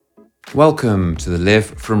Welcome to the Live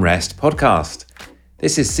From Rest podcast.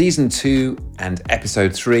 This is season 2 and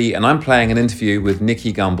episode 3, and I'm playing an interview with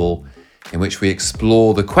Nicky Gumbel in which we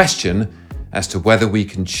explore the question as to whether we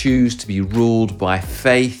can choose to be ruled by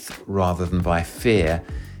faith rather than by fear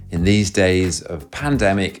in these days of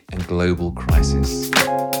pandemic and global crisis.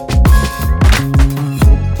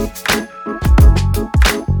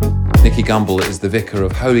 Nicky Gumbel is the vicar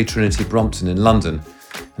of Holy Trinity Brompton in London,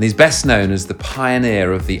 and he's best known as the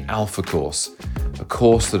pioneer of the Alpha Course, a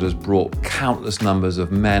course that has brought countless numbers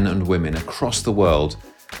of men and women across the world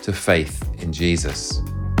to faith in Jesus.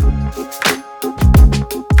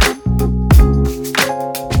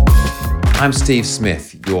 I'm Steve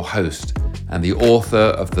Smith, your host, and the author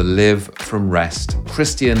of the Live From Rest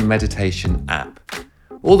Christian Meditation app.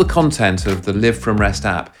 All the content of the Live From Rest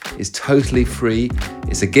app is totally free.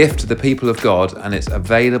 It's a gift to the people of God, and it's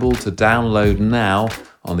available to download now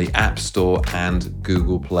on the App Store and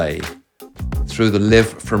Google Play. Through the Live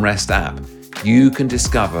From Rest app, you can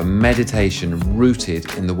discover meditation rooted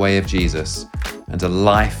in the way of Jesus and a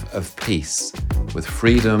life of peace with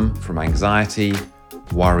freedom from anxiety,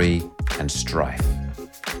 worry, and strife.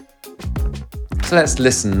 So let's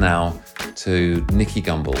listen now to Nicky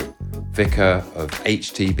Gumbel, Vicar of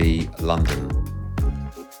HTB London.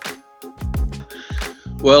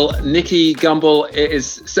 Well, Nicky Gumbel, it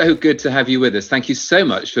is so good to have you with us. Thank you so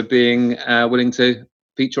much for being willing to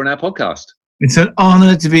feature on our podcast. It's an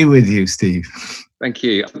honour to be with you, Steve. Thank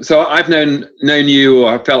you. So I've known you,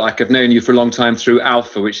 or I felt like I've known you for a long time through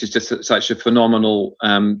Alpha, which is just such a phenomenal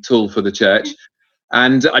tool for the church.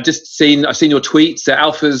 And I've seen your tweets that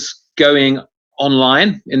Alpha's going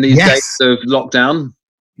online in these days of lockdown.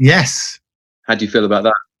 Yes. How do you feel about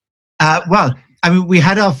that? Well, I mean, we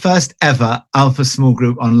had our first ever Alpha small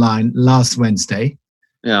group online last Wednesday.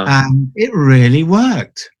 Yeah. And it really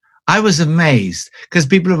worked. I was amazed because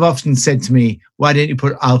people have often said to me, why didn't you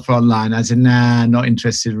put Alpha online? I said, nah, not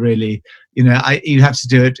interested really. You know, you have to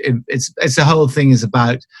do it. It's the whole thing is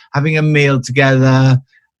about having a meal together,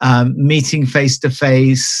 meeting face to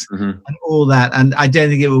face and all that. And I don't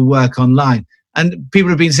think it will work online. And people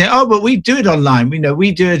have been saying, oh, but we do it online.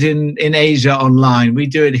 We do it in Asia online. We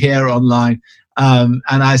do it here online. And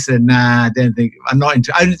I said, nah, I don't think, I'm not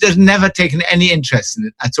interested. I've just never taken any interest in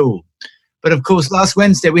it at all. But of course, last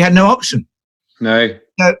Wednesday, we had no option. No.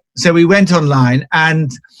 So we went online and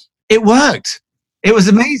it worked. It was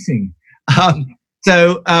amazing.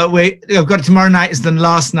 So I've got tomorrow night is the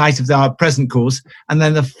last night of our present course. And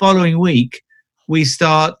then the following week, we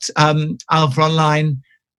start Alpha Online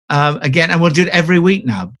again, and we'll do it every week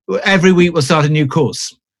now. Every week we'll start a new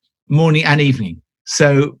course, morning and evening.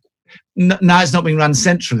 So now it's not being run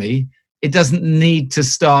centrally. It doesn't need to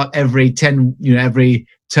start every term.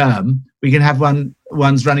 We can have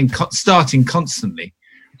ones running, starting constantly.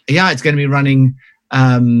 Yeah, it's going to be running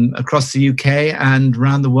across the UK and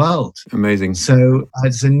around the world. Amazing. So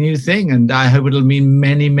it's a new thing, and I hope it'll mean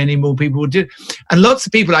many, many more people will do it. And lots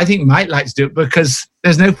of people, I think, might like to do it because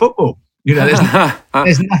there's no football.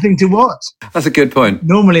 There's nothing to watch. That's a good point.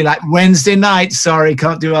 Normally, like Wednesday night, sorry,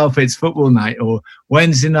 can't do Alpha, it's football night. Or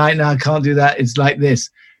Wednesday night, no, I can't do that, it's like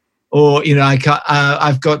this. Or, I can't,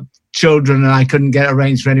 I've got children and I couldn't get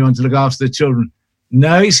arranged for anyone to look after the children.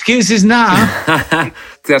 No excuses now.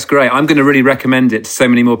 That's great. I'm going to really recommend it to so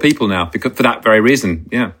many more people now because for that very reason.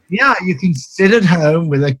 Yeah. Yeah, you can sit at home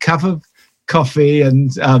with a cup of coffee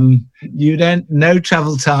and no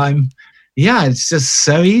travel time. Yeah, it's just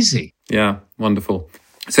so easy. Yeah, wonderful.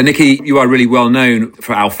 So, Nicky, you are really well known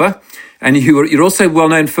for Alpha, and you're also well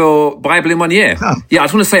known for Bible in 1 year. Huh. Yeah, I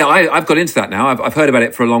just want to say I've got into that now. I've heard about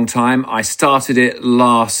it for a long time. I started it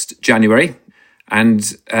last January,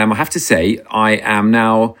 and I have to say I am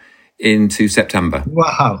now into September.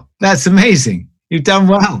 Wow, that's amazing. You've done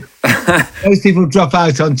well. Most people drop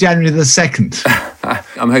out on January the 2nd.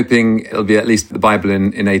 I'm hoping it'll be at least the Bible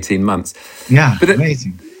in 18 months. Yeah, but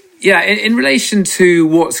amazing. Yeah, in relation to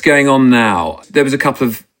what's going on now, there was a couple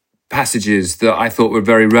of passages that I thought were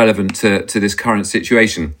very relevant to this current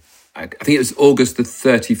situation. I think it was August the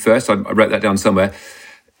 31st. I wrote that down somewhere.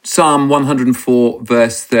 Psalm 104,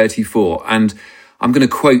 verse 34. And I'm going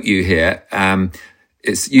to quote you here.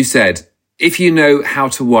 You said, if you know how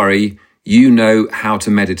to worry, you know how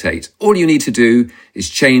to meditate. All you need to do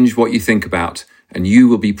is change what you think about, and you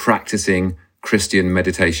will be practicing Christian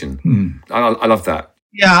meditation. I love that.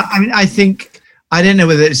 Yeah, I mean, I don't know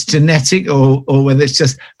whether it's genetic or whether it's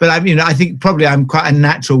just, but I think probably I'm quite a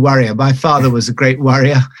natural worrier. My father was a great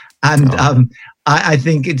worrier, and I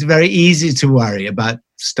think it's very easy to worry about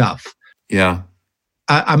stuff. Yeah.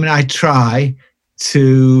 I try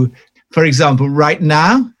to, for example, right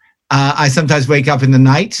now, I sometimes wake up in the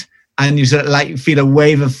night and you sort of like feel a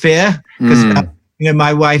wave of fear because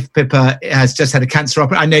my wife Pippa has just had a cancer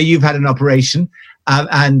operation. I know you've had an operation,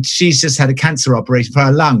 and she's just had a cancer operation for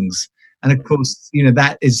her lungs, and of course,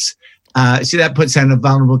 that is that puts her in a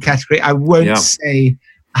vulnerable category. I won't say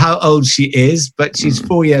how old she is, but she's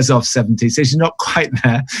 4 years off 70, so she's not quite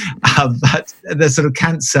there. But the sort of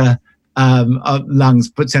cancer of lungs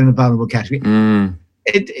puts her in a vulnerable category.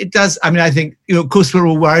 It does. I mean, I think, of course, we're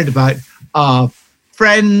all worried about our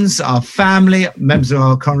friends, our family, members of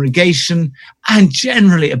our congregation, and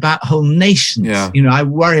generally about whole nations. I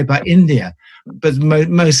worry about India, but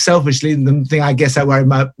most selfishly, the thing I guess I worry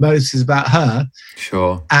about most is about her.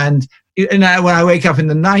 Sure. And when I wake up in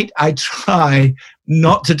the night, I try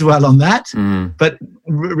not to dwell on that. But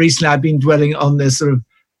recently I've been dwelling on this sort of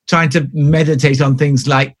trying to meditate on things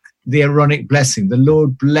like the Aaronic blessing. The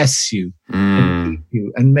Lord bless you and keep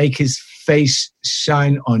you and make his face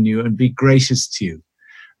shine on you and be gracious to you.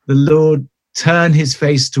 The Lord turn his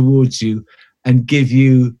face towards you and give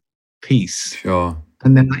you peace. Sure.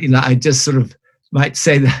 And then, I just sort of might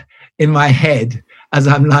say that in my head as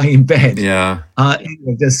I'm lying in bed. Yeah.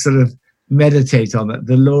 Just sort of meditate on it.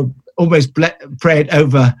 The Lord almost prayed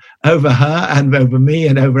over her and over me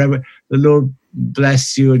and over. The Lord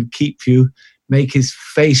bless you and keep you. Make his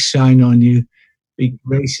face shine on you, be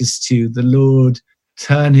gracious to you. The Lord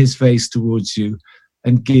turn his face towards you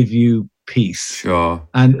and give you peace. Sure.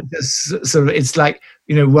 And sort of, it's like,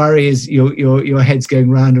 worry is your head's going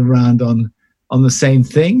round and round on the same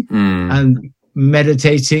thing. And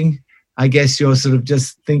meditating, I guess you're sort of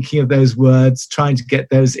just thinking of those words, trying to get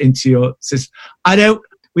those into your system.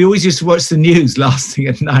 We always used to watch the news last thing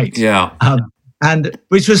at night. Yeah. And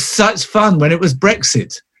which was such fun when it was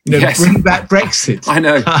Brexit. Yes. Bring back Brexit. I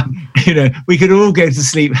know. We could all go to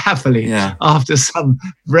sleep happily after some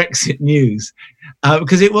Brexit news,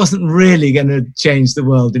 because it wasn't really going to change the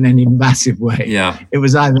world in any massive way. Yeah. It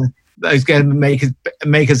was either going to make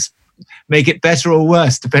it better or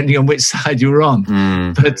worse, depending on which side you were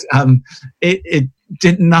on. But it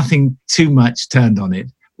did nothing too much turned on it.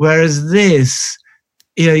 Whereas this,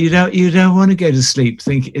 you don't want to go to sleep.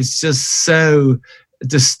 Think it's just so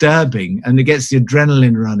disturbing, and it gets the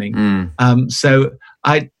adrenaline running. So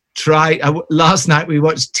last night we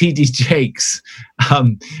watched T.D. Jakes,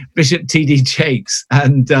 Bishop T.D. Jakes,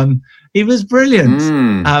 and he was brilliant.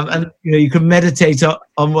 And you can meditate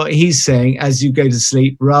on what he's saying as you go to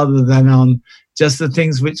sleep, rather than on just the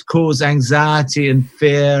things which cause anxiety and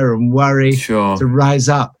fear and worry to rise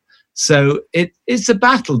up. So it's a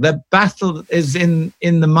battle. The battle is in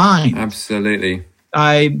the mind. Absolutely.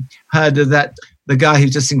 I heard of that. The guy who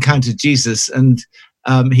just encountered Jesus, and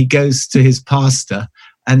he goes to his pastor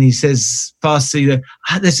and he says, "Pastor,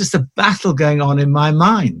 there's just a battle going on in my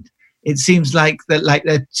mind. It seems like there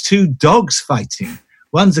are two dogs fighting.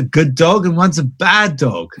 One's a good dog and one's a bad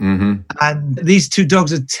dog. And these two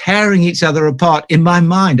dogs are tearing each other apart in my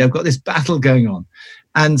mind. I've got this battle going on."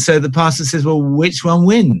 And so the pastor says, "Well, which one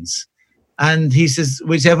wins?" And he says,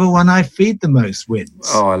 "Whichever one I feed the most wins."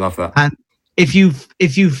 Oh, I love that. And if you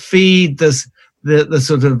feed the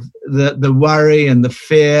sort of the worry and the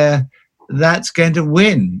fear, that's going to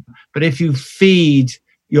win. But if you feed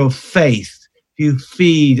your faith, if you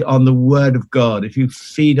feed on the word of God, if you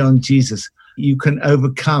feed on Jesus, you can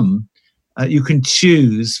overcome. You can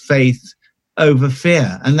choose faith over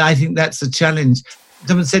fear. And I think that's the challenge.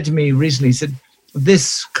 Someone said to me recently, he said,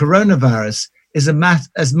 this coronavirus is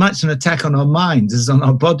as much an attack on our minds as on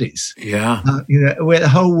our bodies. Yeah. Where the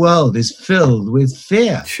whole world is filled with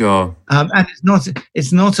fear. Sure. And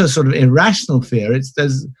it's not a sort of irrational fear.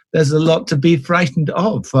 There's a lot to be frightened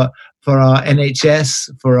of for our NHS,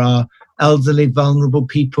 for our elderly, vulnerable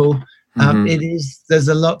people. There's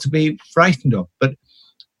a lot to be frightened of. But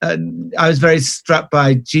I was very struck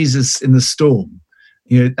by Jesus in the storm.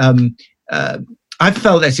 I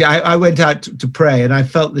felt actually, I went out to pray, and I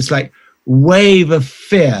felt this like wave of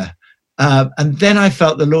fear. And then I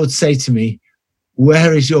felt the Lord say to me,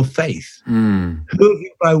 "Where is your faith? Who of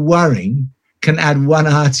you by worrying can add 1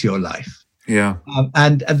 hour to your life?" Yeah.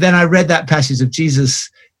 And then I read that passage of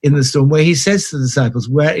Jesus in the storm where he says to the disciples,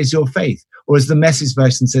 "Where is your faith?" Or as the Message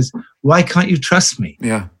version says, "Why can't you trust me?"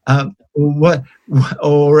 Yeah. The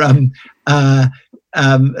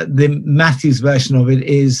Matthew's version of it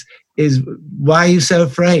is "Why are you so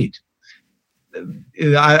afraid?"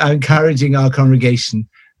 I'm encouraging our congregation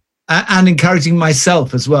and encouraging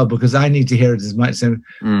myself as well, because I need to hear it as much. So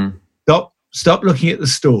stop looking at the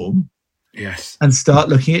storm, yes, and start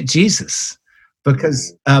looking at Jesus.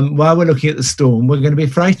 Because while we're looking at the storm, we're going to be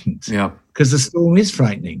frightened. Yeah, because the storm is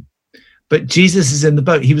frightening. But Jesus is in the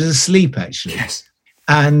boat. He was asleep, actually. Yes.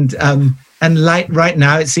 And And like right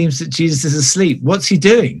now, it seems that Jesus is asleep. What's he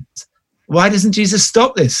doing? Why doesn't Jesus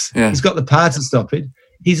stop this? Yeah. He's got the power to stop it.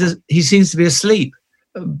 He seems to be asleep,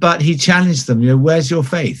 but he challenged them. Where's your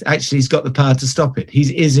faith? Actually, he's got the power to stop it. He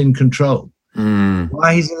is in control.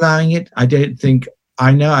 Why he's allowing it, I don't think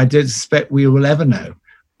I know. I don't suspect we will ever know.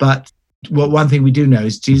 But one thing we do know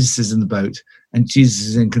is Jesus is in the boat and Jesus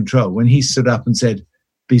is in control. When he stood up and said,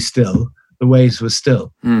 "Be still," the waves were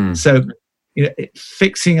still. So,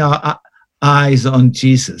 fixing our eyes on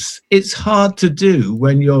Jesus. It's hard to do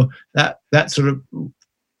when you're that sort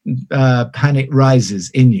of panic rises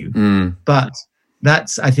in you. But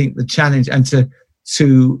that's, I think, the challenge, and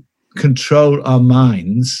to control our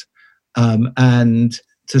minds and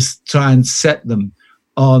to try and set them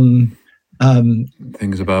on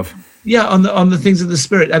things above. Yeah, on the things of the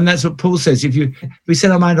spirit. And that's what Paul says. If we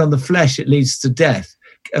set our mind on the flesh, it leads to death.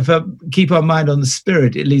 If we keep our mind on the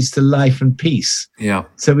spirit, it leads to life and peace. Yeah.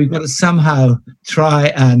 So we've got to somehow try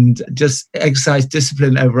and just exercise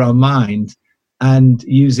discipline over our mind and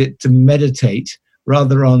use it to meditate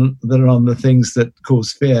rather than on the things that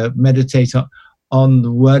cause fear. Meditate on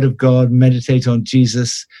the Word of God, meditate on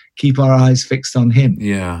Jesus, keep our eyes fixed on him.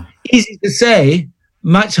 Yeah. Easy to say,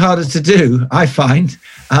 much harder to do, I find,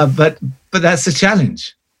 but that's the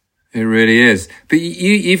challenge. It really is. But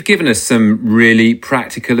you've given us some really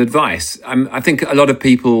practical advice. I think a lot of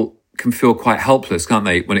people can feel quite helpless, can't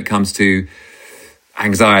they, when it comes to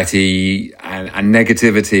anxiety and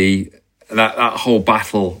negativity, that whole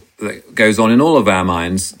battle that goes on in all of our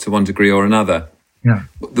minds to one degree or another. Yeah.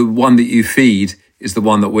 The one that you feed is the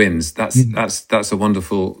one that wins. That's a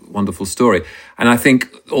wonderful story. And I think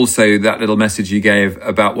also that little message you gave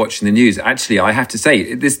about watching the news. Actually, I have to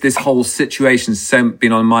say this whole situation's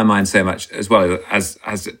been on my mind so much, as well as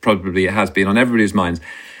probably it has been on everybody's minds.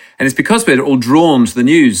 And it's because we're all drawn to the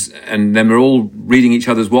news, and then we're all reading each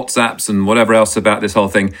other's WhatsApps and whatever else about this whole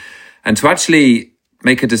thing. And to actually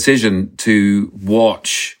make a decision to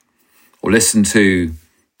watch or listen to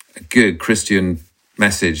a good Christian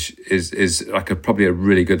message is like probably a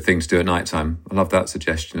really good thing to do at night time. I love that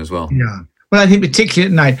suggestion as well. Yeah. Well, I think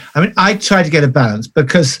particularly at night, I try to get a balance,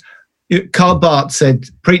 because Karl Barth said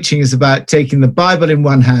preaching is about taking the Bible in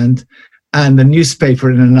one hand and the newspaper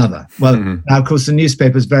in another. Well, now, of course, the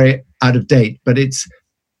newspaper is very out of date, but it's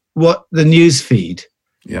what the news feed.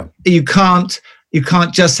 Yeah. You can't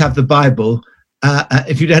just have the Bible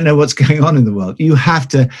if you don't know what's going on in the world. You have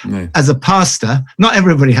to, as a pastor, not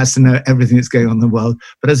everybody has to know everything that's going on in the world,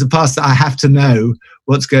 but as a pastor, I have to know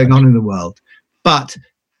what's going on in the world. But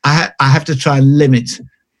I have to try and limit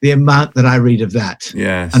the amount that I read of that,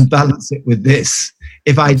 and balance it with this.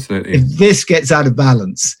 If this gets out of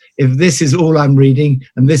balance, if this is all I'm reading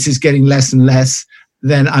and this is getting less and less,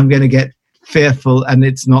 then I'm going to get fearful and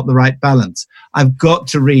it's not the right balance. I've got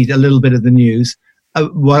to read a little bit of the news.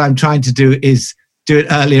 What I'm trying to do is do it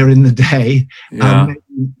earlier in the day.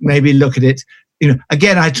 Maybe look at it.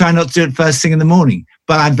 Again, I try not to do it first thing in the morning,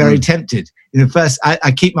 but I'm very tempted. First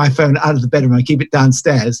I keep my phone out of the bedroom. I keep it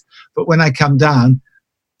downstairs. But when I come down,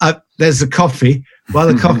 there's the coffee. While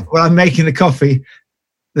I'm making the coffee,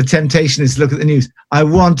 the temptation is to look at the news. I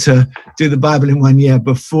want to do the Bible in 1 year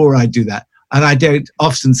before I do that, and I don't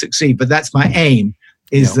often succeed. But that's my aim.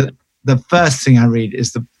 Is that the first thing I read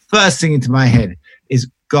is the first thing into my head is,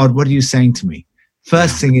 God, what are you saying to me?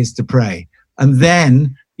 First thing is to pray. And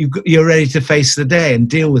then you're ready to face the day and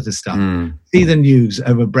deal with the stuff. See the news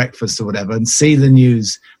over breakfast or whatever, and see the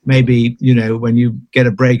news maybe, when you get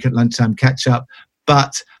a break at lunchtime, catch up.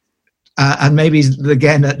 But, and maybe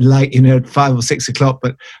again at at 5 or 6 o'clock,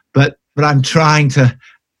 but I'm trying to,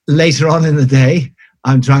 later on in the day,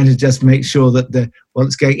 I'm trying to just make sure that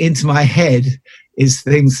what's going into my head is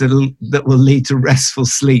things that will lead to restful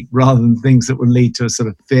sleep rather than things that will lead to a sort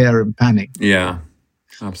of fear and panic. Yeah,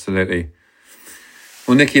 absolutely.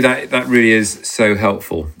 Well, Nicky, that really is so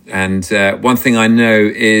helpful. And one thing I know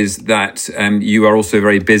is that you are also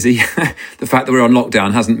very busy. The fact that we're on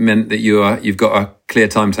lockdown hasn't meant that you've got a clear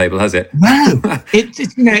timetable, has it? No,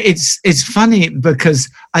 it's funny because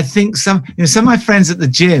I think some of my friends at the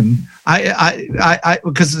gym, I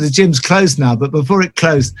because the gym's closed now, but before it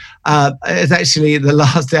closed, it's actually the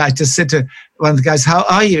last day. I just said to one of the guys, "How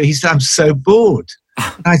are you?" He said, "I'm so bored."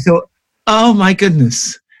 And I thought, "Oh my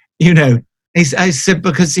goodness," I said,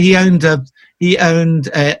 because he owned an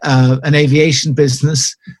aviation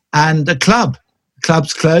business and a club.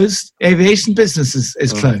 Club's closed. Aviation business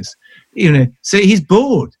is closed. So he's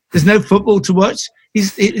bored. There's no football to watch.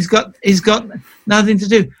 He's got nothing to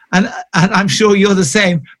do. And I'm sure you're the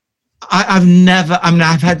same.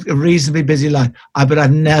 I've had a reasonably busy life, but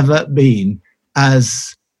I've never been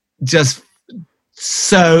as just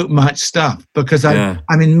so much stuff because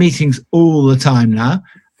I'm in meetings all the time now,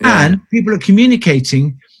 and people are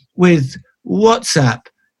communicating with WhatsApp,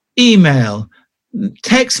 email,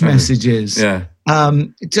 text messages,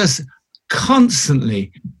 just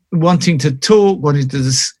constantly wanting to talk, wanting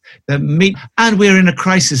to meet. And we're in a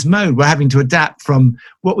crisis mode. We're having to adapt from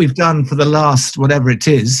what we've done for the last, whatever it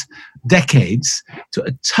is, decades, to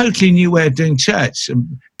a totally new way of doing church.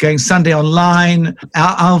 Going Sunday online,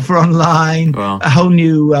 Alpha online, a whole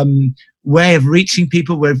new way of reaching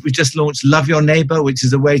people. Where we just launched Love Your Neighbor, which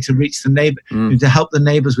is a way to reach the neighbor, to help the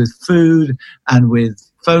neighbors with food and with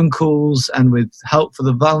phone calls and with help for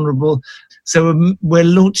the vulnerable. So we're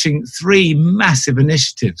launching 3 massive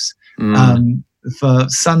initiatives for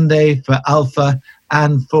Sunday, for Alpha,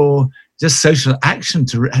 and for just social action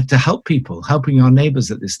to help people, helping our neighbors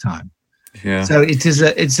at this time. Yeah. So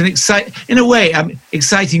it's an in a way,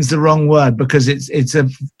 exciting is the wrong word, because it's a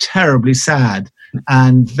terribly sad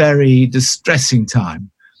and very distressing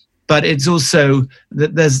time. But it's also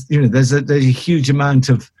that there's a huge amount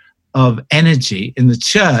of energy in the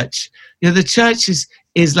church. The church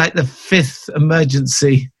is like the 5th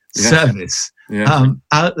emergency service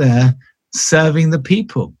out there serving the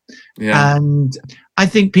people. Yeah. And I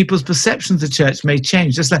think people's perceptions of the church may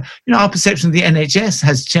change. Just like, our perception of the NHS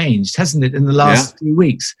has changed, hasn't it, in the last few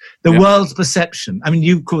weeks? The world's perception. I mean,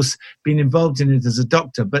 you've, of course, been involved in it as a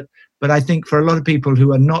doctor, but I think for a lot of people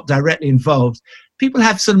who are not directly involved, people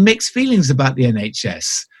have sort of mixed feelings about the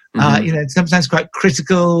NHS. Sometimes quite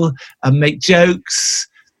critical, make jokes,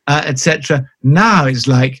 etc. Now it's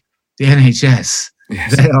like the NHS.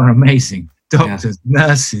 Yes. They are amazing. Doctors,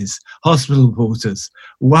 nurses, hospital porters.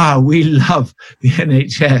 Wow, we love the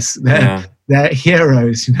NHS. They're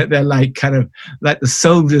heroes. They're like kind of like the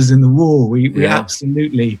soldiers in the war. We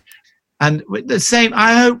absolutely. And the same,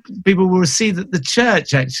 I hope people will see that the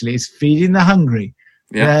church actually is feeding the hungry.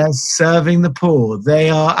 Yeah. They're serving the poor. They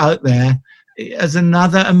are out there as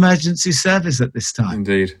another emergency service at this time.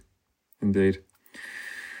 Indeed.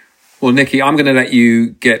 Well, Nicky, I'm going to let you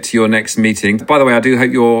get to your next meeting. By the way, I do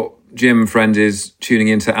hope your gym friend is tuning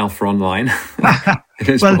into Alpha Online.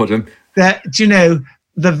 Boredom. The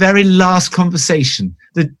very last conversation,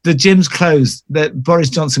 the gym's closed. Boris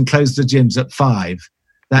Johnson closed the gyms at 5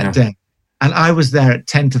 that day, and I was there at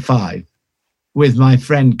 10 to 5 with my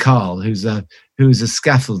friend Carl, who's a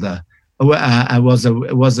scaffolder. I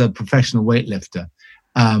was a professional weightlifter,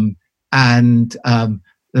 and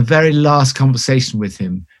the very last conversation with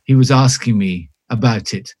him, he was asking me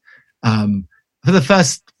about it. For the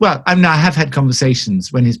first, I have had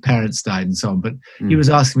conversations when his parents died and so on, but he was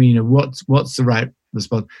asking me, what's the right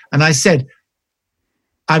response? And I said,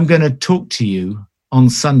 I'm going to talk to you on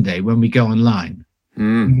Sunday when we go online.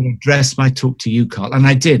 I'm going to address my talk to you, Carl. And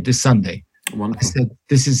I did this Sunday. Wonderful. I said,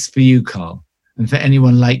 this is for you, Carl, and for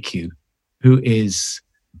anyone like you who doesn't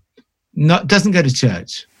go to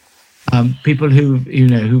church, people who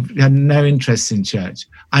have no interest in church.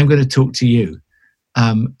 I'm going to talk to you.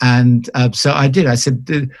 So I did. I said,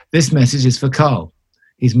 this message is for Carl.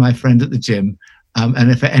 He's my friend at the gym,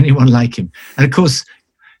 and for anyone like him. And of course,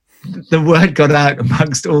 the word got out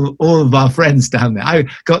amongst all of our friends down there. I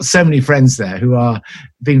got so many friends there who are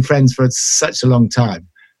been friends for such a long time,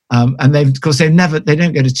 and they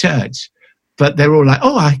don't go to church, but they're all like,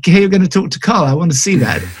 "Oh, I hear you're going to talk to Carl. I want to see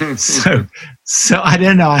that." so I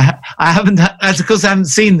don't know. I haven't. Of course, I haven't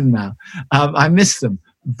seen them now. I miss them.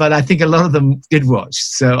 But I think a lot of them did watch.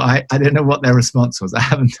 So I don't know what their response was. I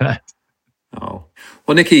haven't heard. Oh.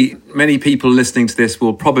 Well, Nicky, many people listening to this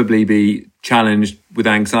will probably be challenged with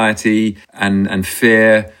anxiety and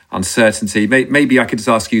fear, uncertainty. Maybe I could just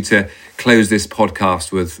ask you to close this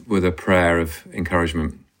podcast with a prayer of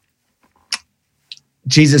encouragement.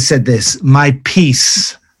 Jesus said this, my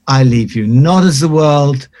peace I leave you, not as the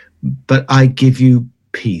world, but I give you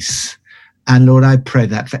peace. And Lord, I pray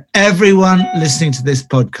that for everyone listening to this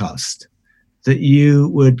podcast, that you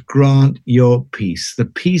would grant your peace, the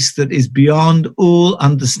peace that is beyond all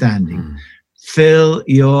understanding. Fill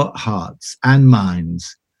your hearts and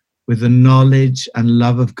minds with the knowledge and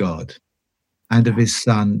love of God and of his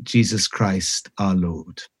Son, Jesus Christ, our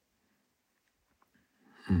Lord.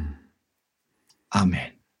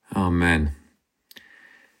 Amen. Amen.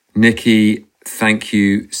 Nicky, thank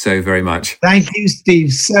you so very much. Thank you,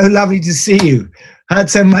 Steve. So lovely to see you. Heard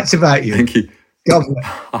so much about you. Thank you. God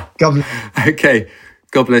bless. God bless. Okay.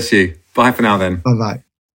 God bless you. Bye for now then. Bye-bye.